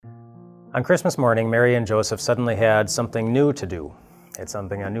On Christmas morning, Mary and Joseph suddenly had something new to do. They had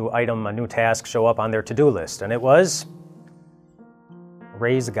a new item, a new task show up on their to-do list, and it was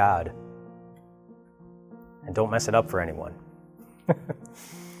raise God. And don't mess it up for anyone.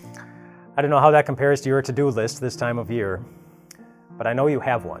 I don't know how that compares to your to-do list this time of year, but I know you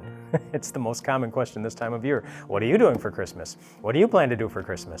have one. It's the most common question this time of year. What are you doing for Christmas? What do you plan to do for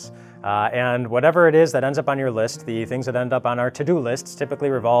Christmas? And whatever it is that ends up on your list, the things that end up on our to-do lists typically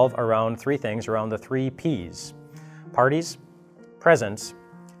revolve around three things, around the three P's: parties, presents,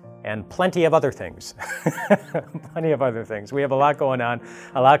 and plenty of other things. Plenty of other things. We have a lot going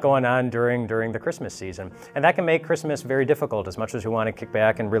on during the Christmas season. And that can make Christmas very difficult, as much as we want to kick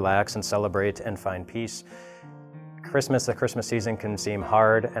back and relax and celebrate and find peace. The Christmas season can seem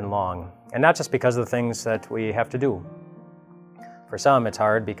hard and long, and not just because of the things that we have to do. For some, it's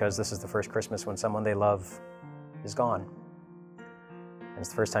hard because this is the first Christmas when someone they love is gone. And it's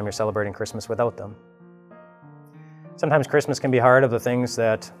the first time you're celebrating Christmas without them. Sometimes Christmas can be hard of the things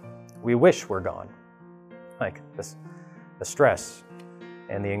that we wish were gone, like the stress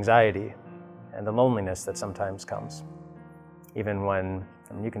and the anxiety and the loneliness that sometimes comes. Even when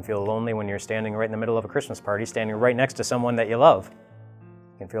you can feel lonely when you're standing right in the middle of a Christmas party, standing right next to someone that you love.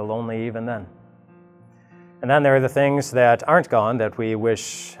 You can feel lonely even then. And then there are the things that aren't gone that we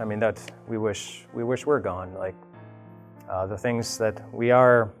wish were gone, like the things that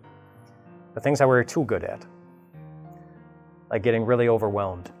we're too good at, like getting really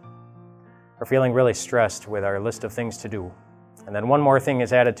overwhelmed or feeling really stressed with our list of things to do. And then one more thing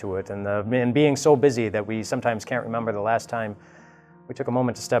is added to it, and being so busy that we sometimes can't remember the last time we took a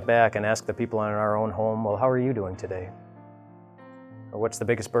moment to step back and ask the people in our own home, well, how are you doing today? Or what's the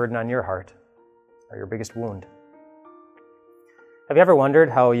biggest burden on your heart? Or your biggest wound? Have you ever wondered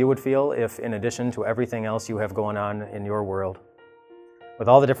how you would feel if, in addition to everything else you have going on in your world, with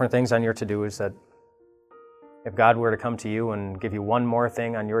all the different things on your to-dos, that if God were to come to you and give you one more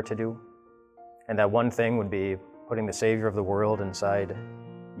thing on your to-do, and that one thing would be putting the Savior of the world inside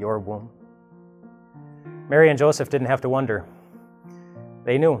your womb? Mary and Joseph didn't have to wonder.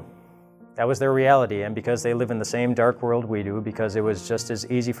 They knew. That was their reality, and because they live in the same dark world we do, because it was just as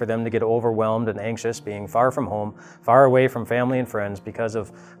easy for them to get overwhelmed and anxious being far from home, far away from family and friends, because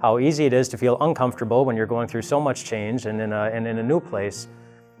of how easy it is to feel uncomfortable when you're going through so much change and in a new place,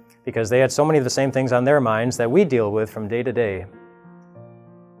 because they had so many of the same things on their minds that we deal with from day to day.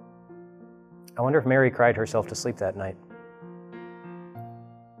 I wonder if Mary cried herself to sleep that night.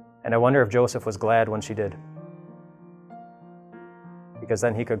 And I wonder if Joseph was glad when she did, because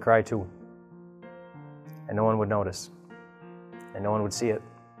then he could cry too. And no one would notice. And no one would see it.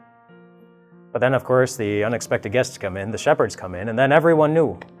 But then, of course, the unexpected guests come in, the shepherds come in, and then everyone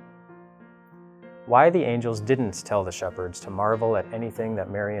knew why the angels didn't tell the shepherds to marvel at anything that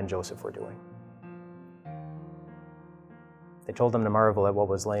Mary and Joseph were doing. They told them to marvel at what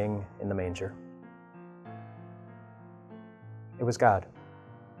was laying in the manger. It was God.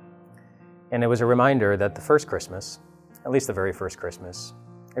 And it was a reminder that the first Christmas, at least the very first Christmas,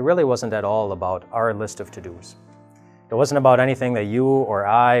 it really wasn't at all about our list of to-dos. It wasn't about anything that you or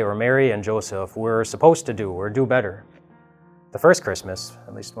I or Mary and Joseph were supposed to do or do better. The first Christmas,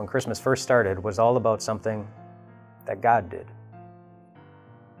 at least when Christmas first started, was all about something that God did.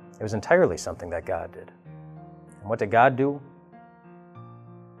 It was entirely something that God did. And what did God do?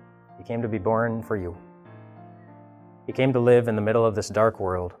 He came to be born for you. He came to live in the middle of this dark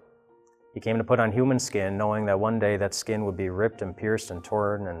world. He came to put on human skin, knowing that one day that skin would be ripped and pierced and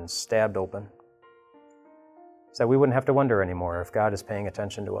torn and stabbed open, so that we wouldn't have to wonder anymore if God is paying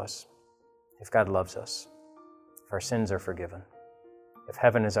attention to us, if God loves us, if our sins are forgiven, if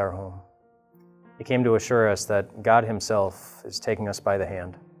heaven is our home. He came to assure us that God himself is taking us by the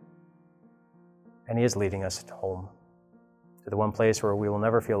hand, and he is leading us home, to the one place where we will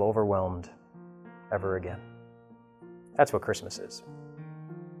never feel overwhelmed ever again. That's what Christmas is.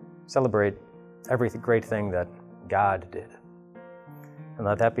 Celebrate every great thing that God did. And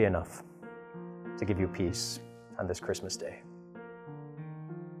let that be enough to give you peace on this Christmas day.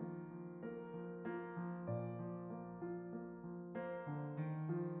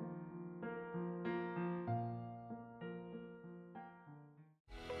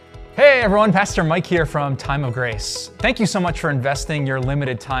 Hey everyone, Pastor Mike here from Time of Grace. Thank you so much for investing your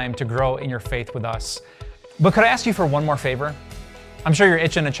limited time to grow in your faith with us. But could I ask you for one more favor? I'm sure you're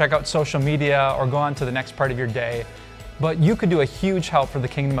itching to check out social media or go on to the next part of your day, but you could do a huge help for the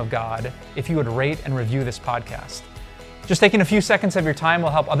kingdom of God if you would rate and review this podcast. Just taking a few seconds of your time will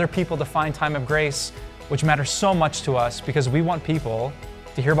help other people to find Time of Grace, which matters so much to us because we want people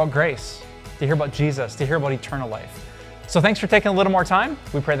to hear about grace, to hear about Jesus, to hear about eternal life. So thanks for taking a little more time.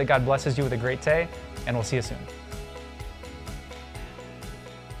 We pray that God blesses you with a great day, and we'll see you soon.